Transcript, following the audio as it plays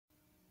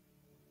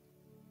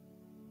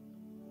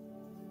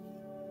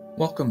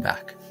Welcome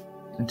back.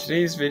 In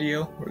today's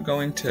video, we're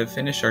going to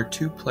finish our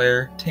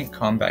 2-player tank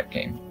combat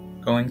game,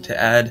 going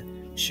to add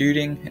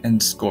shooting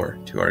and score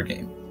to our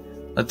game.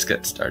 Let's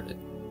get started.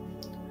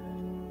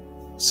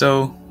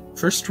 So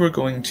first we're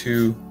going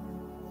to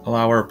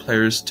allow our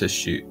players to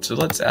shoot. So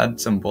let's add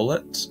some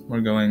bullets.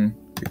 We're going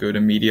to go to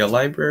Media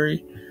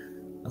Library,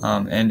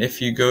 and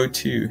if you go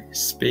to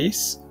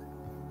Space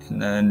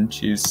and then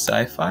choose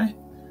Sci-Fi,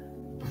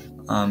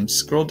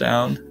 scroll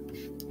down,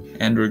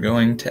 and we're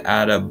going to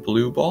add a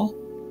blue ball,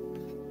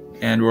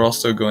 and we're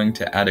also going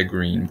to add a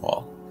green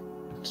ball.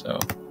 So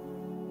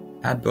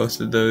add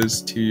both of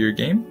those to your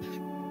game.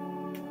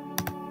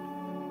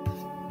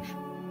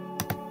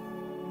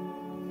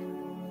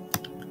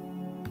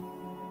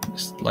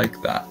 Just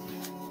like that.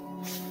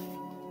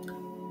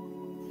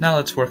 Now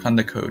let's work on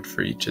the code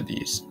for each of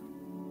these.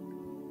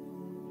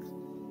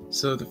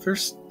 So the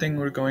first thing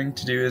we're going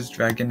to do is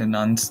drag in a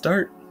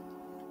non-start,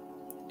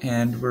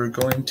 and we're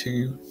going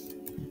to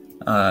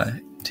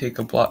take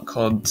a block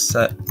called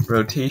set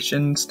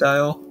rotation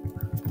style,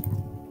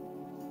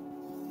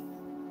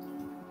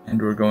 and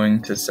we're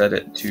going to set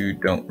it to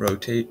don't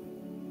rotate.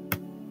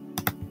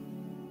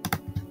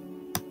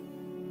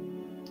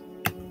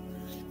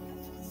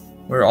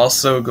 We're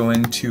also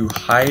going to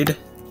hide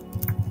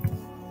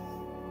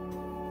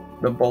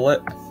the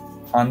bullet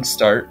on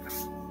start.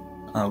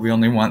 We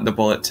only want the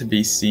bullet to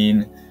be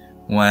seen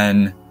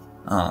when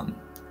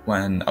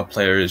a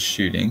player is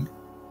shooting.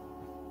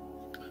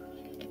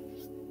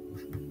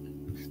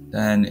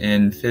 Then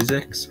in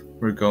physics,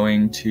 we're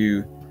going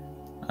to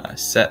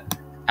set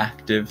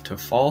active to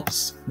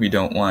false. We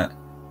don't want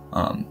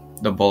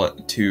the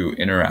bullet to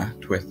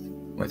interact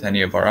with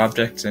any of our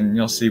objects, and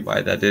you'll see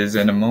why that is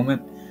in a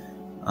moment.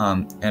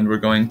 And we're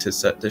going to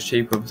set the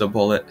shape of the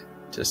bullet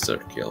to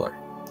circular.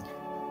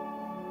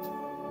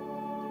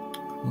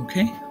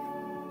 Okay.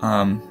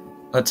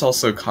 Let's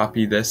also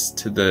copy this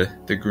to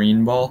the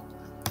green ball.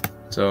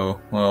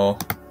 So we'll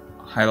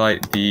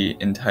highlight the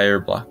entire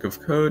block of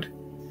code,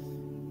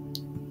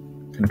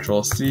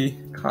 Control C,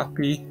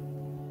 copy,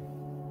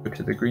 go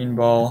to the green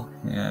ball,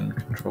 and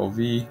Control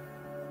V,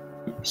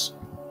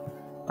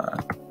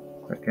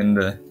 click in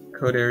the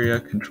code area,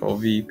 Control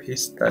V,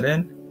 paste that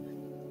in,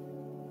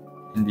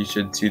 and you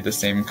should see the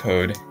same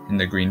code in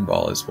the green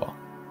ball as well.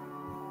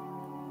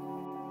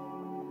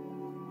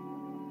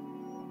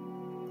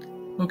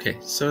 Okay,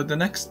 so the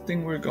next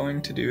thing we're going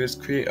to do is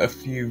create a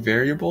few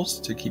variables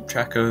to keep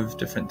track of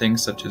different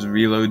things such as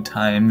reload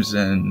times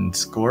and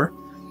score.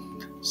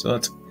 So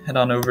let's head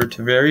on over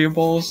to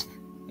variables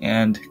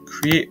and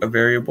create a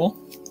variable.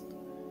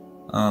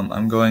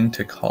 I'm going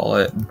to call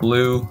it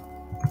blue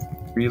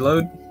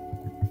reload,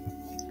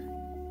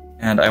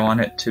 and I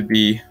want it to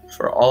be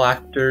for all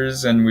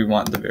actors, and we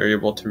want the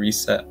variable to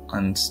reset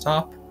on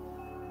stop.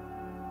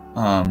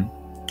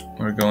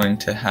 We're going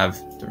to have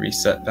the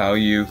reset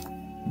value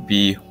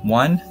be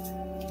 1,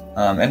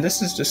 and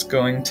this is just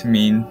going to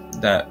mean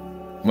that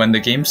when the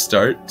game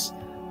starts,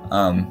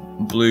 the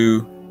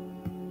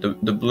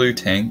blue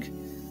tank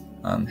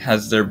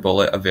has their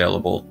bullet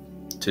available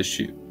to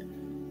shoot.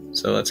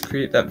 So let's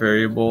create that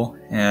variable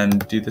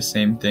and do the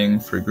same thing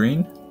for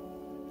green.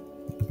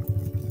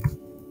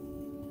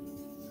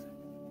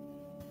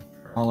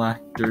 For all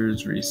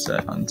actors,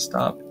 reset on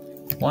stop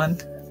 1.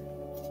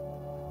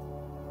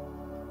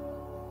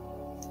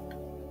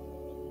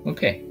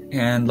 Okay,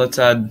 and let's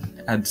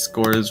add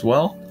score as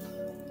well.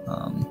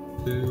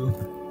 Blue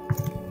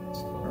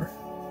score.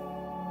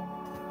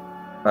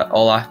 Let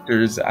all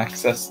actors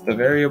access the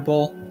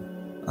variable.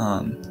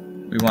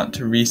 We want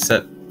to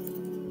reset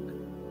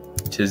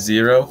to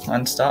 0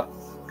 on stop,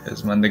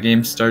 because when the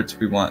game starts,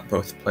 we want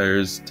both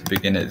players to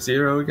begin at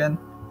 0 again.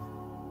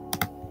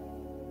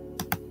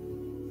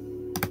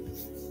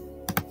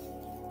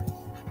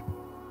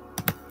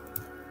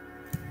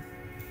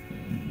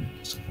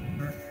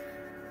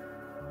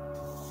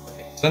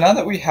 So now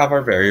that we have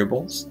our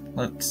variables,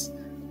 let's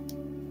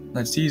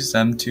use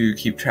them to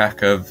keep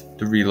track of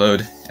the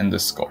reload and the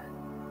score.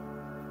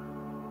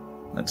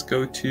 Let's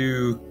go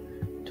to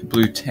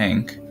blue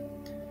tank,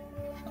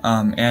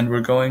 and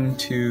we're going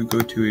to go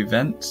to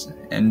events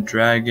and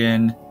drag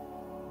in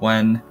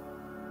when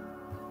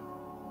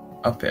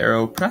up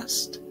arrow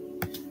pressed,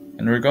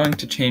 and we're going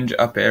to change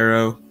up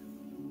arrow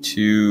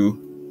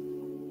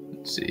to,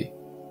 let's see,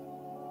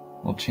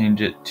 we'll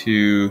change it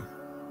to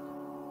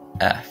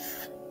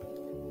F.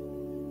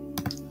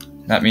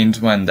 That means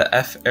when the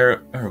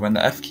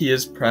F key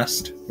is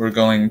pressed, we're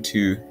going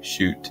to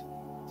shoot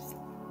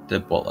the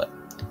bullet.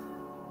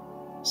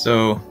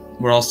 So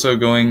we're also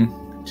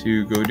going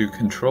to go to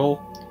Control,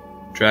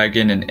 drag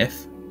in an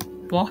if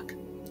block,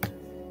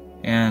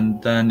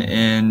 and then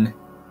in,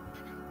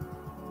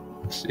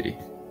 let's see,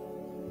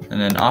 and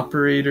then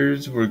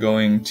operators, we're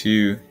going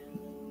to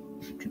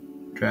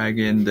drag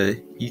in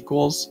the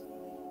equals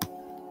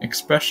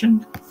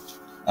expression,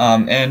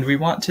 and we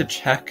want to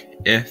check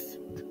if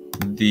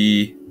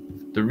the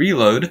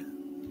reload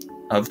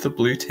of the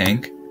blue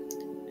tank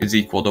is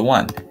equal to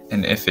 1.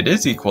 And if it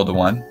is equal to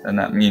 1, then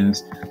that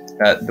means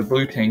that the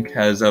blue tank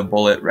has a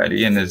bullet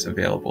ready and is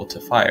available to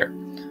fire.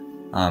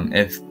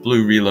 If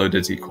blue reload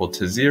is equal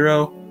to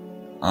 0,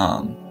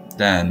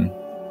 then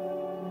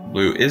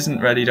blue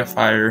isn't ready to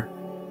fire,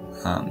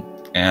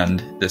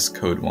 and this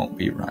code won't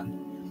be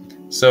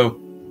run. So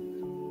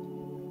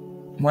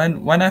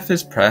when F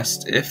is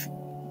pressed, if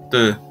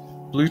the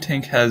blue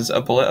tank has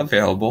a bullet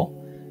available,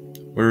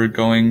 we're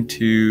going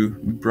to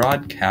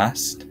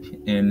broadcast,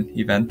 in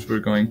event, we're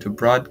going to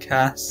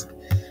broadcast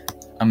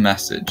a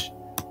message.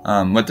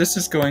 What this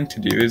is going to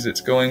do is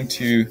it's going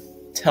to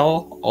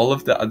tell all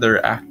of the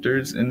other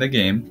actors in the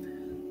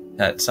game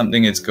that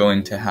something is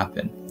going to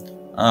happen.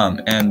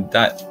 And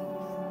that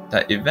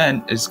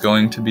event is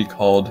going to be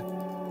called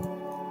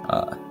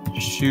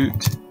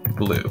shoot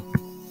blue.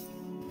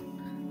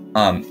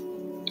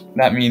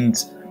 That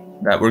means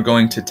that we're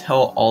going to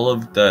tell all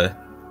of the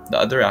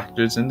other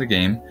actors in the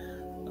game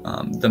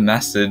the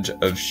message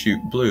of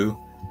shoot blue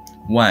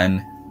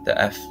when the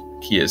F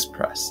key is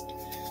pressed.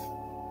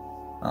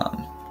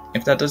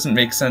 If that doesn't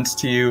make sense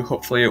to you,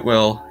 hopefully it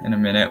will in a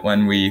minute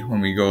when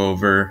we go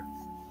over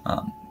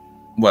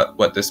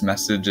what this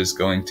message is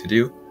going to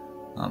do.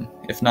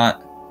 If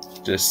not,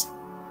 just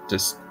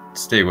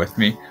stay with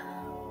me.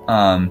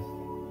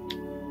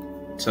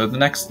 So the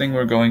next thing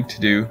we're going to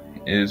do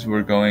is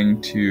we're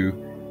going to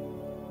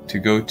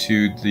go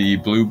to the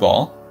blue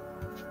ball,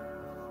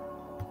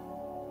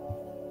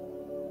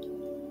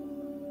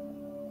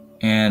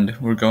 and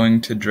we're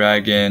going to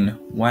drag in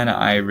when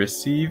I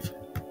receive,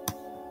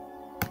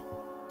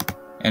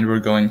 and we're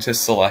going to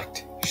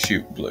select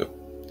shoot blue.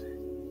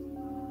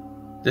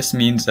 This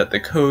means that the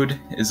code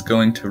is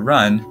going to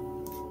run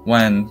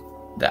when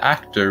the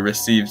actor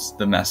receives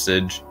the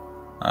message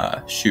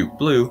shoot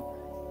blue,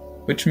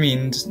 which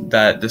means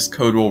that this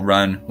code will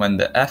run when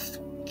the F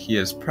key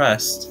is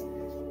pressed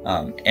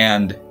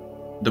and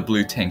the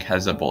blue tank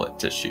has a bullet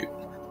to shoot.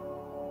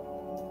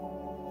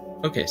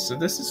 Okay, so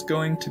this is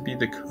going to be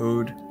the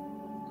code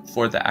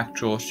for the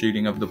actual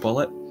shooting of the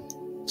bullet.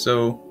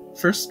 So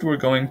first we're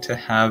going to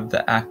have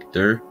the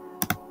actor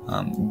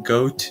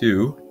go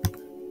to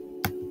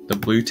the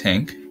blue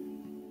tank.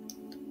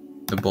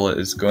 The bullet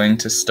is going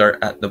to start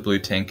at the blue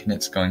tank and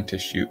it's going to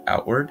shoot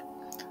outward.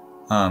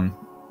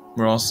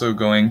 We're also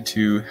going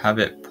to have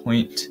it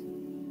point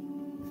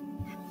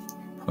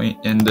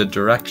in the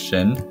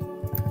direction.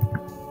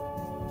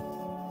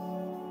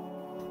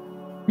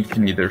 You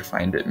can either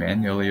find it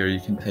manually or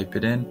you can type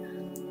it in.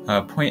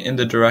 Point in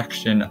the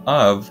direction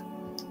of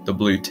the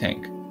blue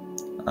tank.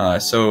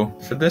 So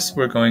for this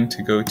we're going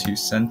to go to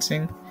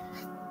sensing,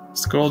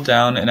 scroll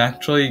down and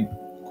actually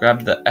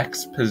grab the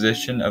X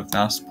position of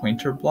mouse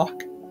pointer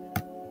block.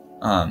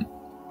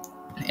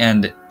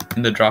 And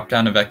in the drop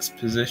down of X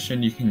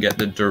position you can get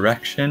the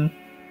direction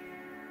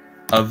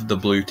of the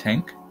blue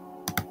tank.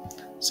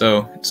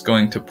 So it's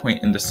going to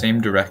point in the same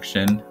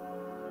direction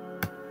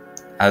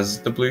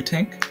as the blue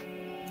tank.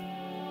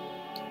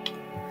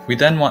 We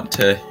then want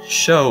to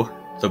show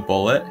the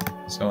bullet.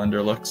 So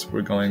under looks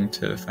we're going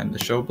to find the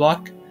show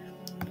block.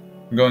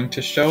 We're going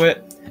to show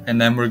it,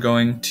 and then we're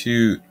going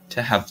to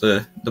have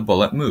the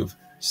bullet move.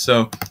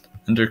 So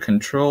under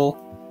control,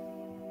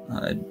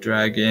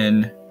 drag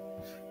in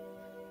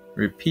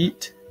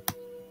repeat,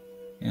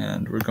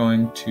 and we're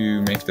going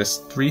to make this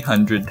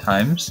 300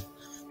 times.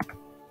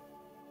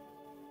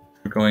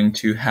 We're going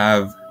to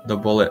have the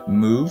bullet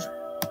move.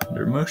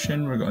 Under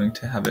motion, we're going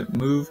to have it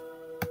move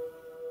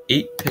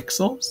 8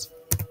 pixels.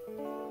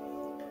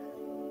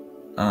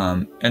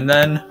 And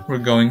then we're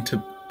going to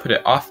put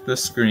it off the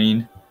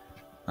screen.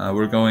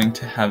 We're going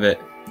to have it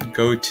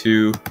go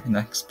to an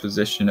X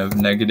position of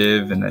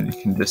negative, and then you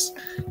can just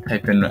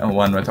type in a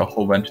 1 with a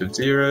whole bunch of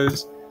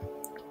zeros.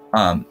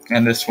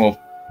 And this will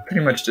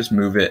pretty much just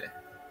move it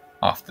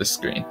off the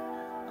screen.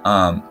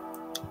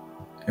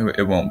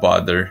 It won't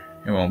bother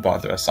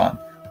us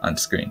on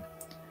screen.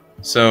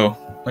 So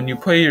when you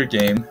play your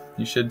game,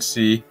 you should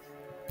see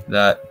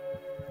that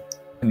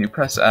when you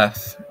press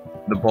F,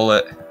 the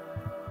bullet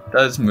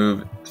does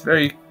move. It's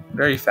very,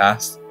 very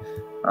fast,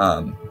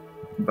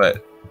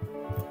 but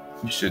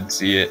you should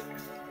see it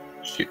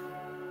shoot.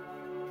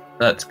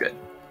 That's good.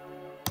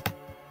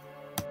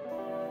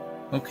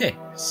 Okay,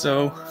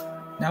 so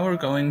now we're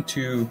going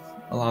to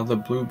allow the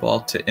blue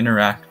ball to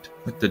interact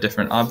with the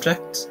different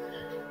objects.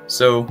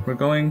 So we're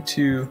going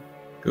to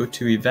go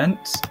to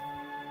events,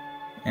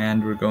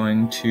 and we're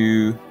going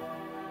to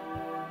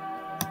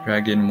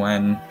drag in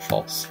when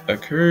false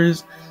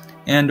occurs,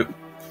 and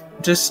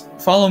just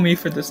follow me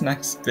for this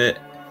next bit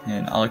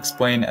and I'll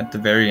explain at the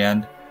very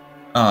end.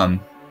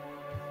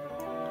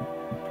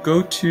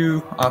 Go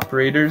to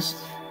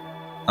operators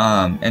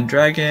and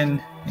drag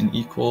in an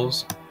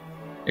equals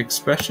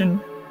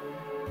expression,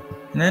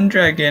 and then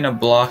drag in a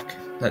block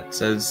that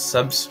says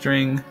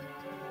substring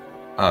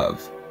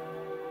of.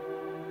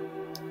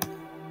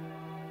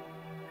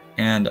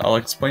 And I'll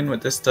explain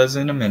what this does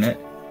in a minute.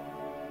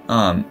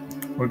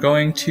 We're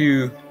going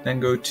to then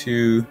go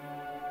to,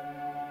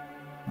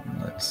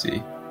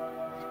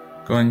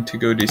 going to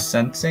go to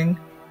sensing,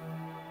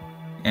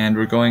 and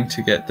we're going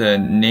to get the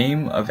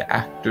name of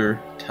actor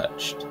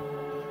touched.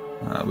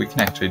 We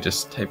can actually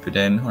just type it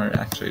in, or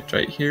actually it's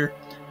right here.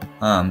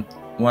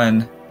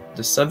 When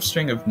the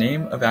substring of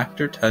name of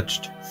actor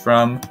touched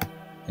from,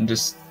 and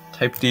just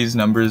type these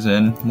numbers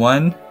in,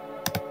 1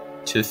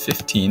 to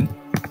 15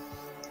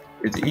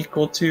 is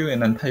equal to,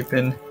 and then type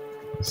in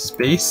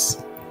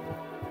space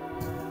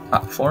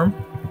platform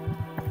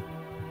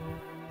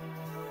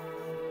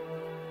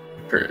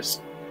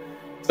occurs.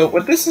 So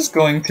what this is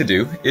going to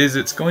do is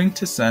it's going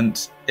to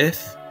sense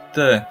if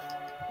the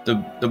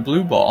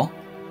blue ball,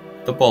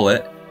 the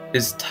bullet,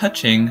 is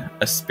touching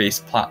a space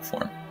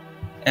platform.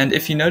 And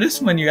if you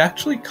notice, when you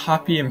actually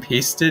copy and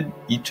pasted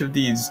each of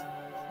these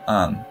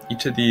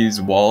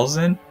walls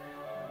in,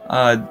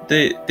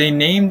 they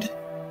named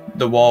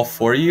the wall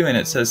for you, and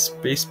it says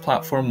space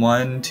platform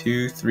 1,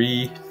 2,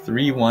 3,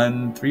 3,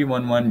 1, 3,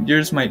 1, 1.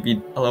 Yours might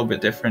be a little bit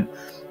different,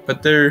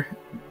 but their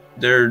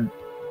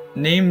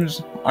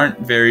names aren't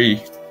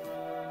very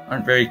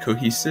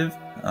cohesive.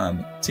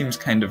 It seems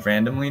kind of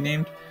randomly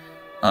named,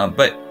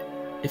 but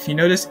if you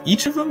notice,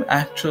 each of them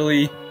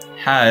actually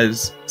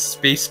has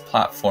space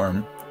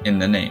platform in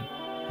the name.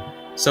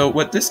 So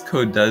what this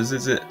code does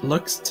is it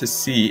looks to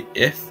see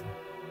if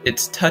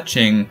it's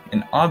touching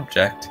an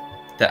object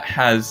that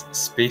has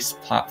space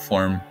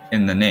platform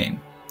in the name.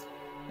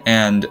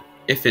 And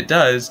if it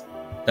does,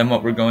 then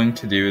what we're going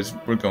to do is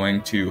we're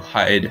going to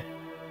hide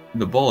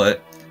the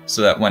bullet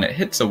so that when it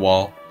hits a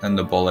wall, then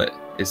the bullet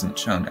isn't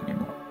shown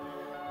anymore.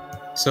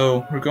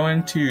 So we're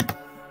going to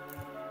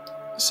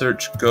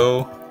search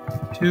go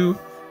to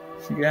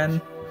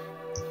again,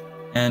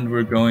 and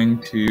we're going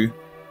to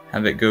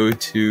have it go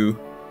to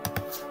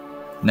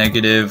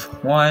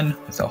 -1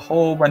 with a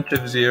whole bunch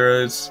of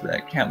zeros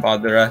that can't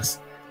bother us,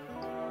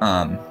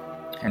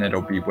 and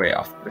it'll be way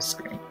off the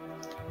screen.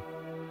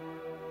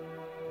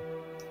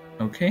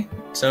 Okay,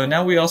 so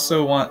now we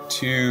also want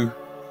to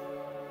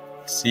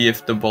see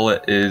if the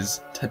bullet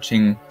is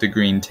touching the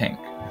green tank.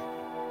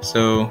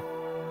 So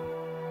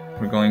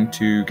we're going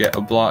to get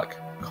a block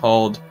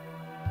called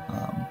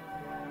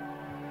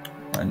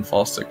when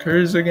false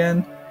occurs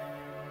again,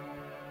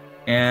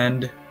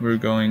 and we're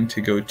going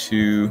to go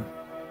to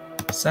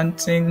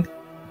sensing,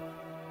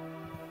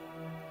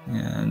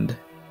 and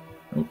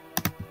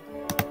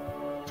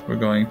we're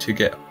going to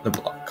get the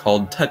block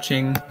called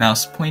touching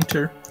mouse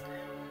pointer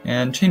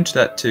and change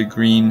that to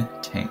green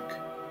tank.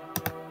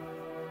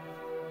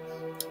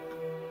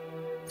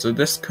 So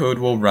this code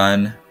will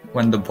run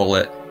when the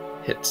bullet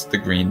hits the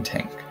green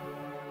tank.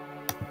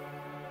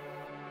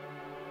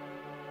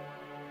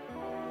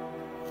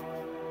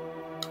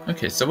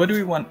 Okay, so what do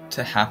we want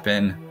to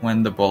happen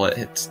when the bullet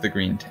hits the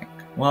green tank?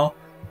 Well,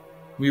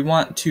 we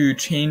want to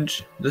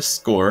change the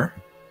score.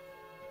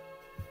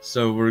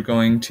 So we're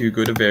going to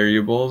go to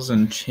variables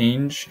and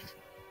change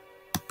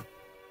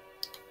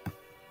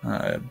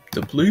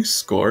the blue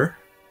score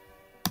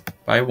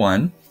by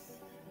 1.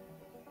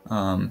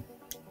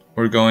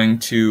 We're going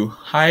to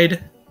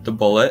hide the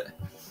bullet.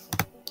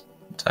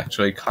 Let's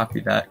actually copy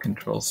that,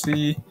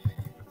 Control-C,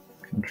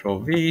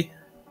 Control-V.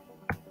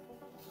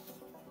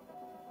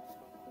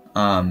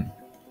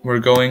 We're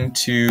going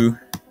to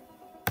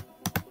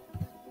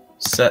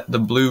set the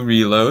blue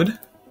reload.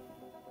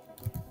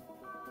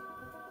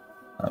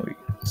 We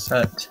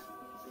set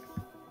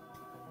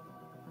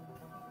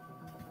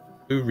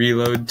blue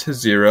reload to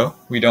 0.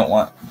 We don't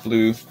want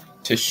blue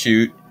to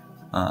shoot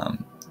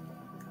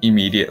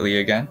immediately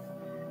again.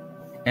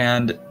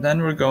 And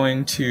then we're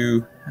going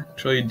to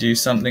actually do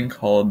something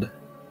called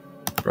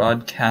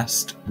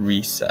broadcast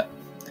reset.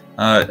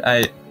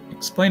 I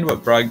explained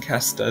what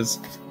broadcast does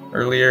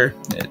earlier.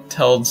 It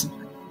tells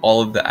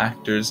all of the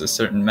actors a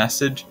certain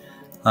message.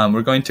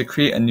 We're going to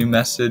create a new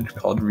message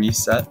called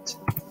reset,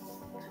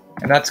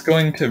 and that's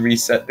going to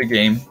reset the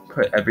game,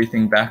 put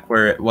everything back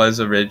where it was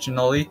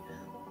originally,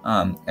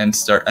 and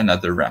start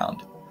another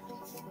round.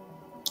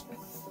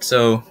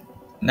 So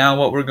now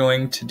what we're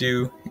going to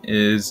do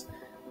is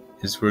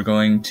we're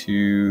going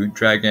to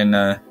drag in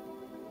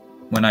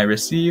when I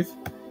receive,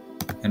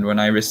 and when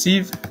I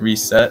receive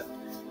reset,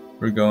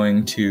 we're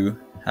going to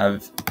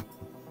have,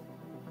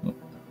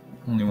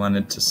 only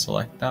wanted to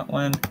select that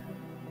one,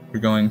 we're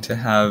going to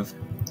have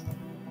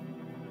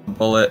the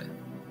bullet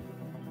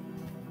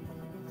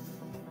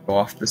go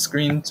off the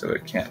screen so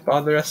it can't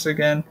bother us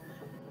again.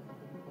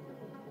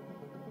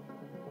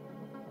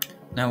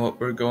 Now what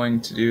we're going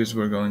to do is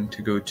we're going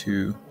to go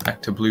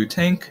back to blue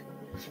tank,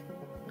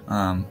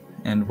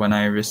 and when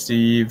I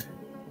receive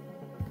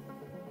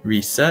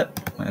reset,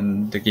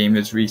 when the game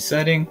is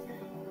resetting,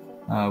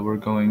 we're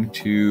going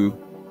to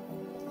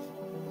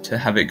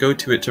have it go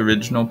to its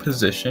original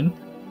position.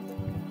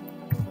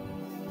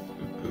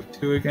 Go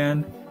to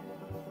again,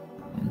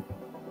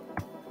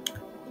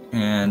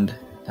 and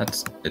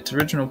that's its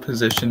original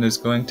position is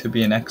going to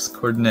be an x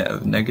coordinate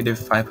of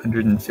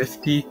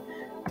 -550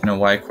 and a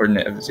y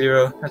coordinate of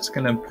 0. That's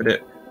going to put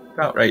it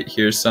about right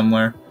here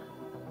somewhere,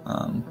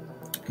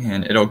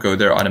 and it'll go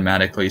there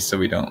automatically, so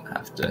we don't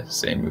have to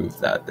say move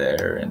that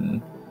there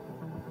and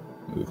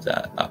move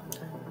that up.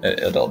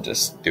 It'll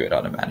just do it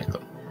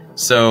automatically.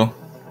 So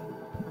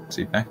let's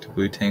see, back to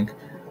blue tank.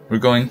 We're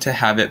going to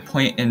have it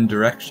point in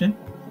direction.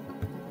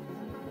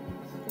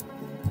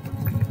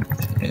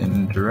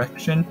 In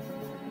direction.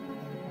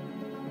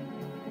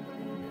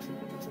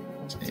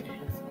 Let's see.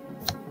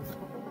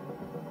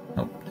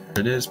 Oh, there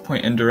it is,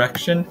 point in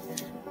direction.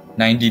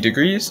 90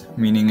 degrees,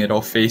 meaning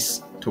it'll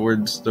face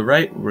towards the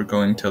right. We're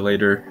going to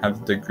later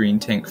have the green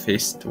tank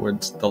face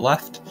towards the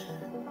left.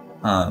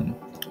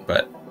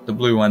 But the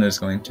blue one is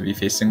going to be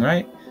facing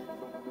right.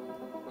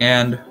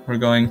 And we're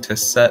going to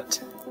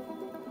set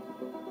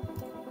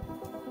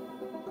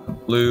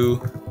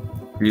blue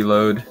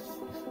reload.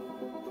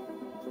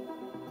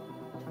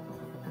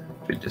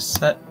 We just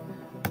set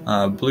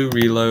blue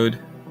reload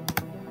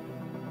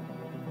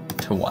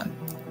to 1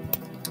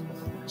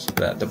 so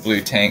that the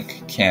blue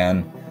tank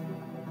can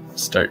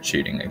start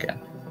shooting again.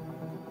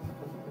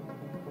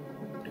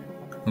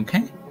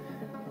 Okay.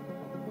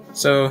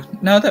 So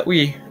now that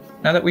we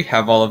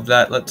have all of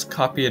that, let's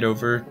copy it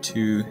over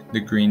to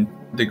the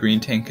green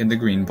tank and the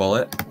green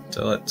bullet.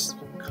 So let's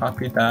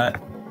copy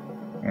that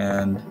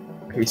and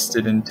paste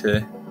it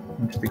into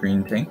the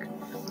green tank.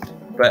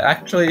 But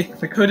actually,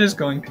 the code is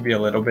going to be a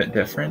little bit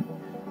different.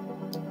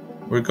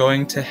 We're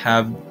going to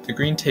have the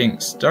green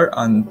tank start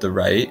on the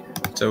right,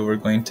 so we're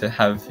going to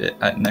have it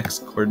at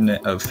next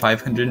coordinate of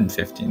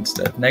 550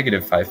 instead of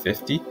negative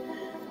 550.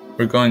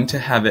 We're going to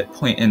have it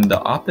point in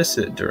the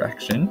opposite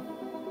direction,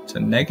 so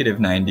negative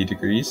 90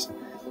 degrees,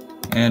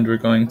 and we're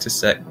going to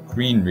set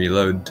green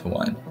reload to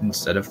 1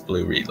 instead of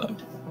blue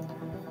reload.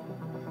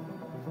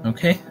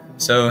 Okay,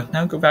 so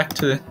now go back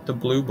to the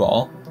blue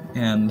ball,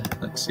 and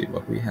let's see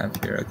what we have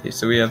here. Okay,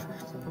 so we have,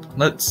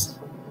 let's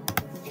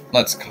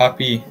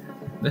copy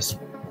this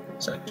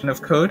section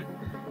of code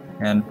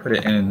and put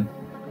it in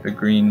the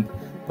green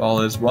ball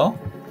as well.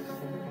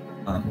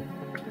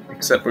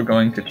 Except we're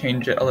going to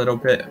change it a little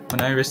bit.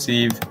 When I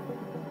receive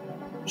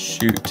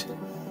shoot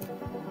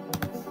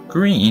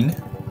green,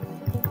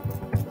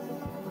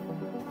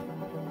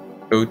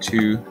 go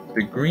to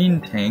the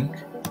green tank,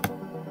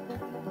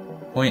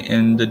 point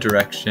in the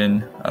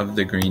direction of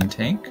the green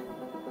tank,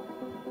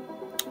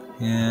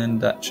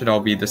 and that should all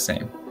be the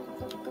same.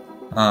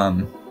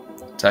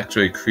 To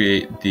actually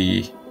create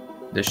the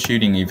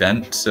shooting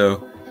event,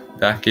 so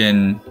back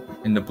in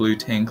the blue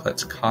tank,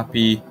 let's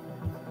copy,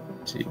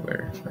 let's see,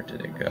 where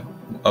did it go?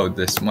 Oh,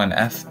 this one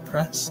F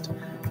pressed.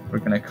 We're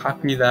going to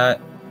copy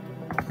that,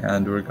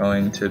 and we're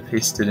going to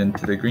paste it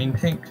into the green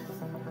tank.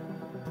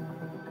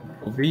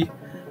 Control V.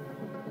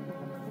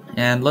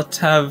 And let's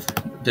have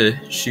the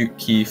shoot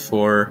key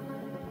for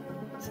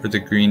the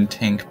green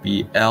tank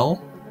be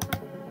L,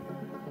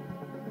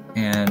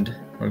 and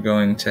we're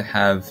going to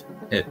have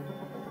it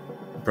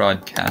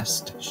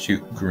broadcast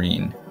shoot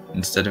green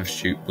instead of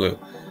shoot blue.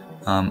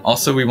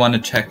 Also, we want to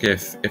check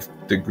if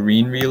the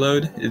green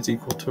reload is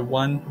equal to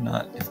 1,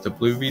 not if the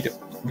blue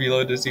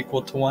reload is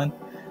equal to 1.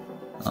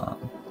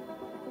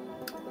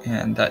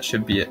 And that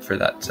should be it for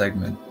that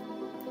segment.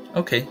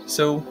 Okay,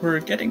 so we're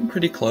getting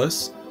pretty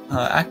close.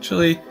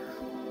 Actually,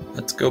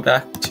 let's go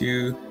back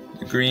to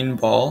the green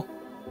ball.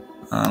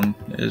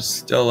 There's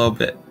still a little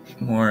bit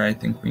more I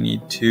think we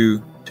need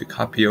to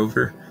copy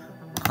over.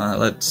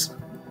 Let's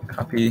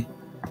copy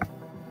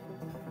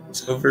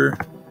this over.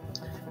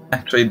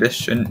 Actually, this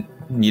shouldn't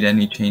need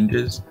any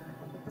changes.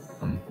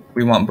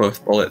 We want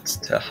both bullets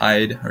to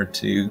hide or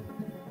to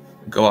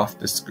go off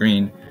the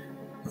screen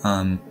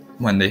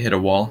when they hit a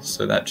wall,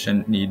 so that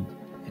shouldn't need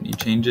any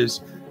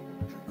changes.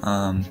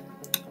 And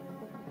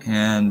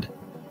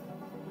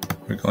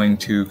we're going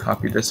to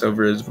copy this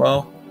over as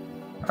well.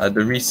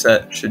 The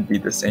reset should be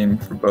the same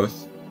for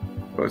both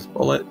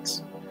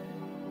bullets.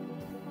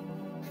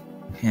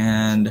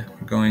 And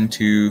we're going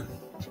to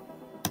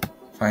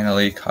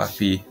finally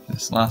copy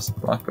this last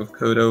block of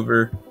code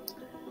over,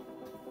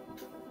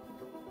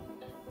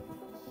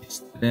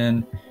 paste it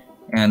in,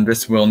 and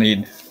this will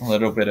need a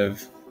little bit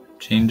of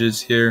changes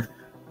here.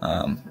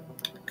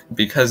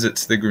 Because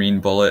it's the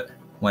green bullet,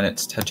 when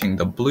it's touching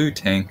the blue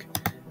tank,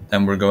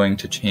 then we're going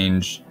to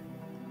change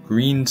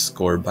green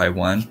score by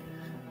 1.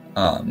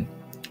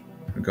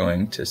 We're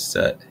going to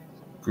set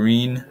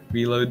green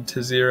reload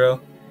to 0,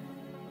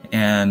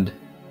 and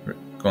we're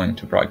going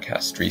to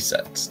broadcast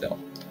reset still.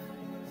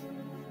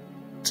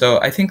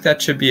 So I think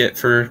that should be it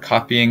for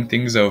copying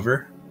things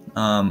over.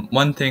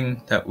 One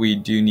thing that we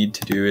do need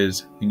to do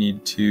is we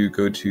need to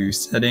go to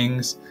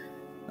settings,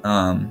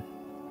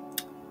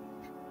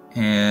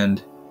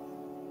 and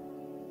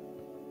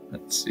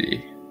let's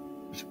see,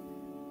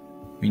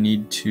 we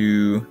need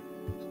to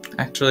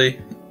actually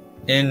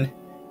in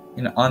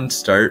on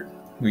start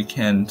we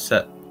can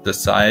set the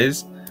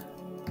size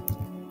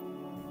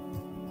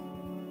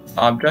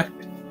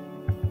object.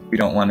 We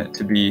don't want it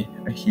to be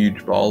a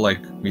huge ball like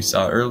we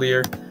saw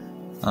earlier.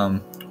 Why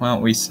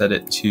don't we set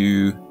it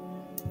to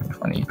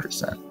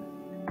 20%,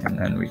 and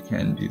then we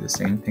can do the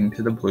same thing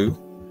to the blue.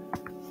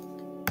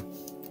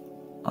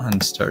 On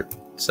start,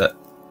 set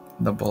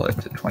the bullet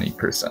to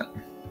 20%.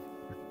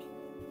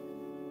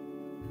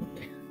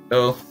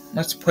 So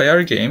let's play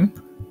our game.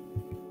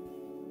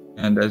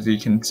 And as you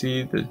can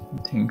see, the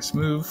tanks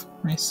move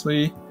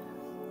nicely.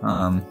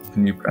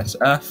 When you press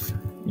F,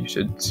 you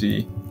should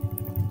see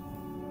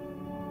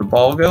the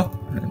ball go,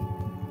 and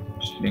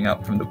shooting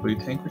out from the blue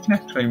tank. We can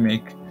actually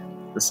make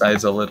the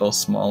size a little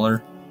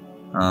smaller,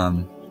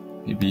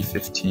 maybe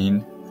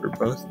 15 for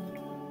both.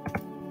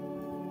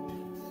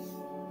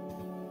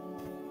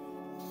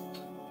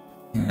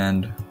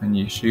 And when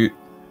you shoot,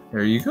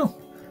 there you go.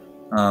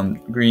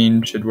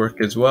 Green should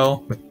work as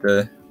well with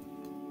the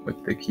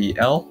key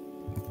L.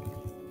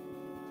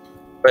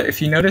 But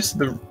if you notice,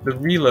 the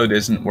reload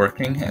isn't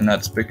working, and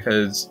that's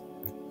because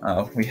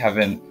we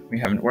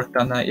haven't worked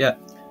on that yet.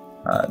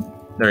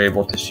 They're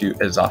able to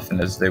shoot as often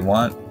as they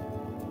want.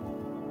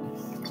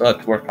 So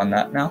let's work on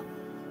that now.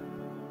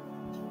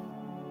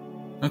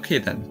 Okay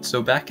then,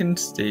 so back in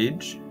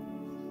stage,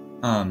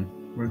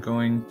 we're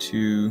going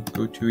to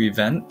go to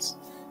events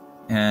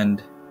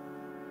and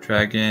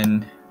drag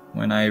in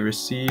when I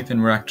receive,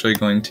 and we're actually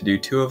going to do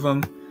 2 of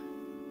them.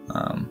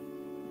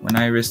 When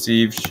I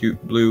receive,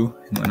 shoot blue,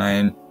 and when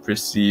I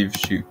receive,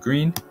 shoot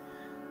green.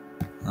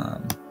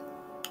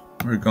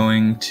 We're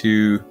going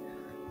to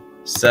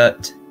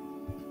set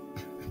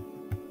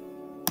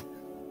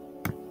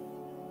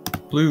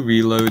blue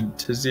reload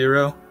to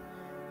 0,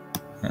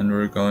 and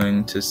we're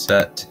going to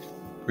set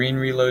green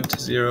reload to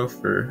 0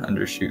 for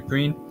undershoot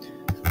green.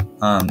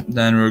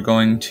 Then we're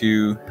going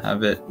to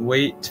have it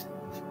wait.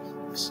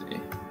 Let's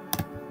see,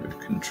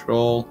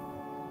 control,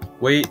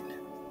 wait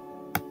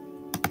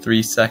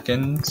 3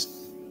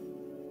 seconds.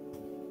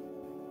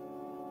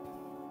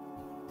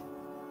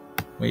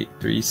 Wait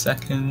 3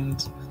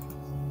 seconds.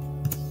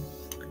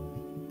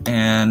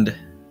 And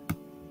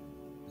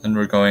then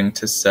we're going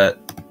to set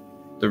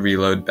the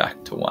reload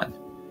back to 1.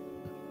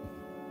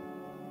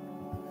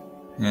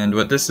 And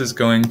what this is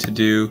going to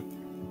do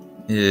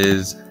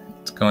is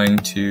it's going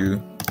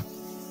to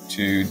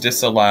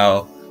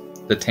disallow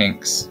the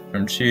tanks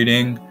from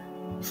shooting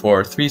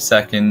for 3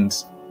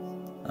 seconds,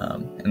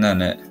 and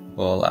then it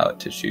will allow it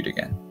to shoot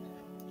again.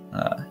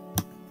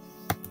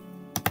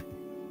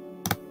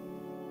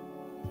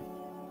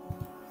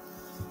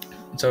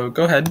 So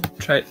go ahead,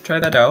 try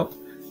that out.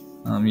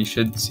 You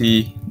should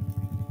see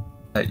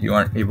that you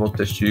aren't able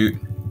to shoot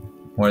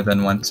more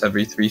than once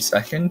every 3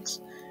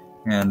 seconds,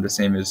 and the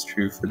same is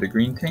true for the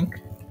green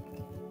tank.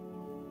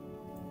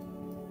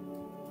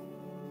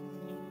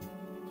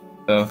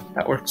 So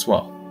that works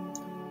well.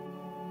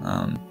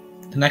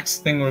 The next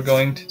thing we're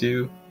going to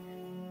do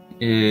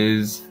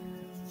is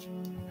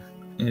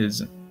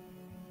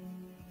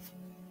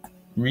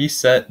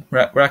reset.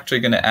 We're actually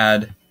going to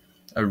add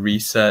a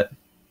reset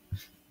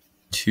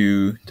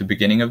to the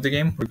beginning of the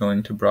game. We're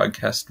going to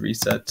broadcast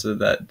reset so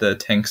that the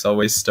tanks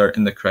always start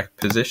in the correct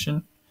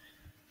position.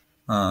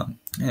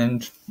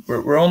 And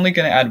we're only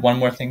going to add one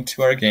more thing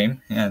to our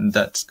game, and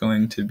that's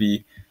going to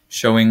be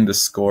showing the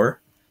score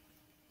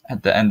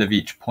at the end of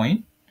each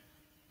point.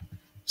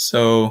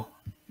 So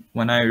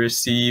when I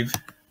receive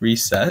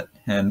reset,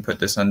 and put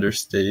this under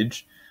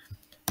stage,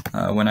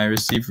 when I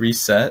receive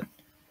reset,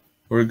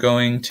 we're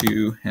going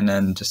to, and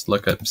then just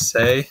look up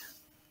say,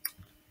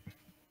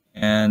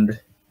 and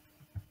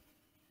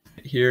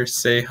here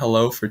say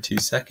hello for 2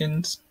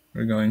 seconds.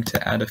 We're going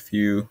to add a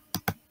few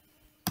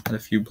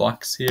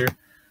blocks here.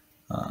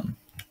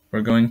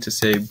 We're going to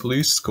say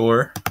blue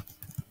score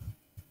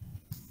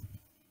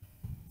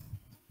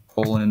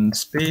colon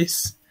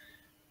space,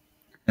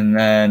 and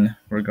then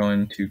we're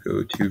going to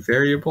go to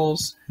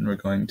variables, and we're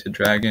going to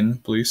drag in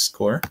blue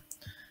score.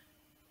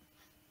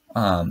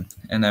 And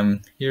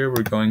then here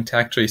we're going to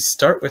actually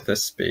start with a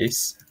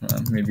space,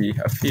 maybe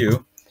a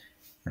few,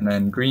 and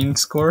then green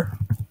score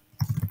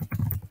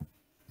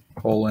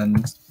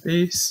colon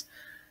space,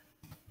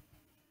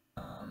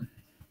 and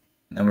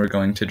then we're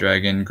going to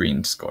drag in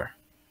green score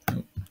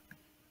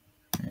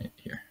right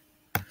here.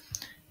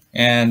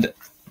 And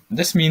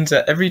this means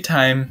that every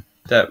time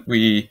that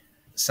we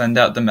send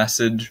out the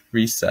message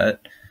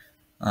reset,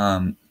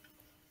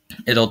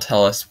 it'll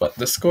tell us what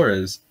the score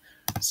is.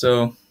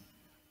 So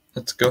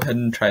let's go ahead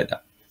and try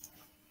that.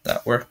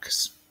 That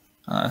works.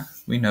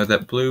 We know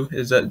that blue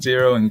is at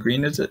 0 and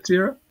green is at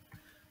 0.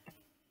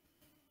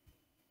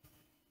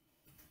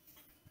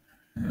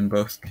 And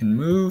both can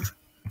move.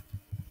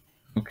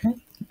 Okay.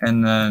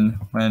 And then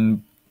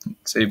when,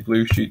 say,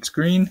 blue shoots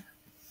green,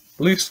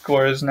 blue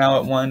score is now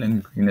at 1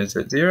 and green is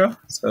at 0.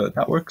 So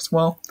that works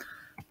well.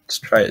 Let's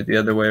try it the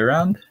other way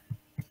around.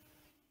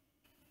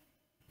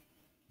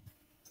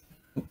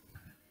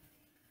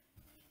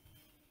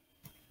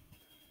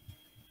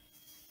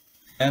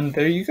 And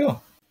there you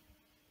go.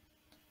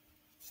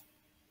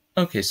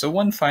 Okay, so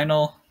one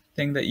final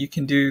thing that you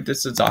can do,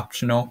 this is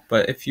optional,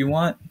 but if you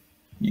want,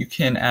 you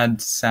can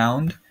add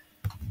sound.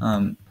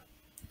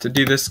 To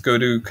do this, go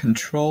to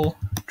Control,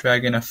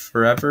 drag in a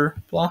forever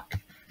block,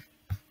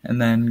 and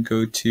then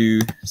go to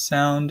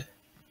Sound,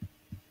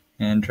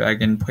 and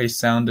drag in Play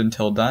Sound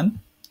until done.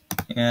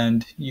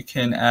 And you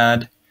can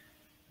add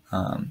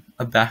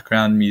a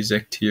background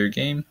music to your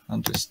game. I'll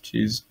just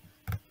choose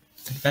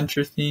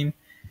Adventure Theme,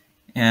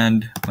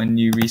 and when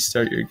you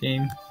restart your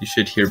game, you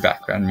should hear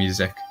background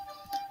music.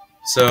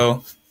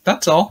 So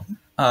that's all.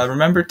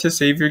 remember to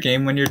save your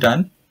game when you're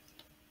done.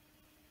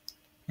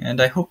 And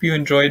I hope you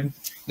enjoyed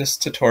this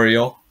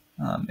tutorial.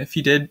 If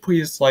you did,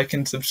 please like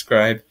and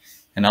subscribe,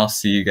 and I'll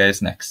see you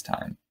guys next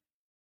time.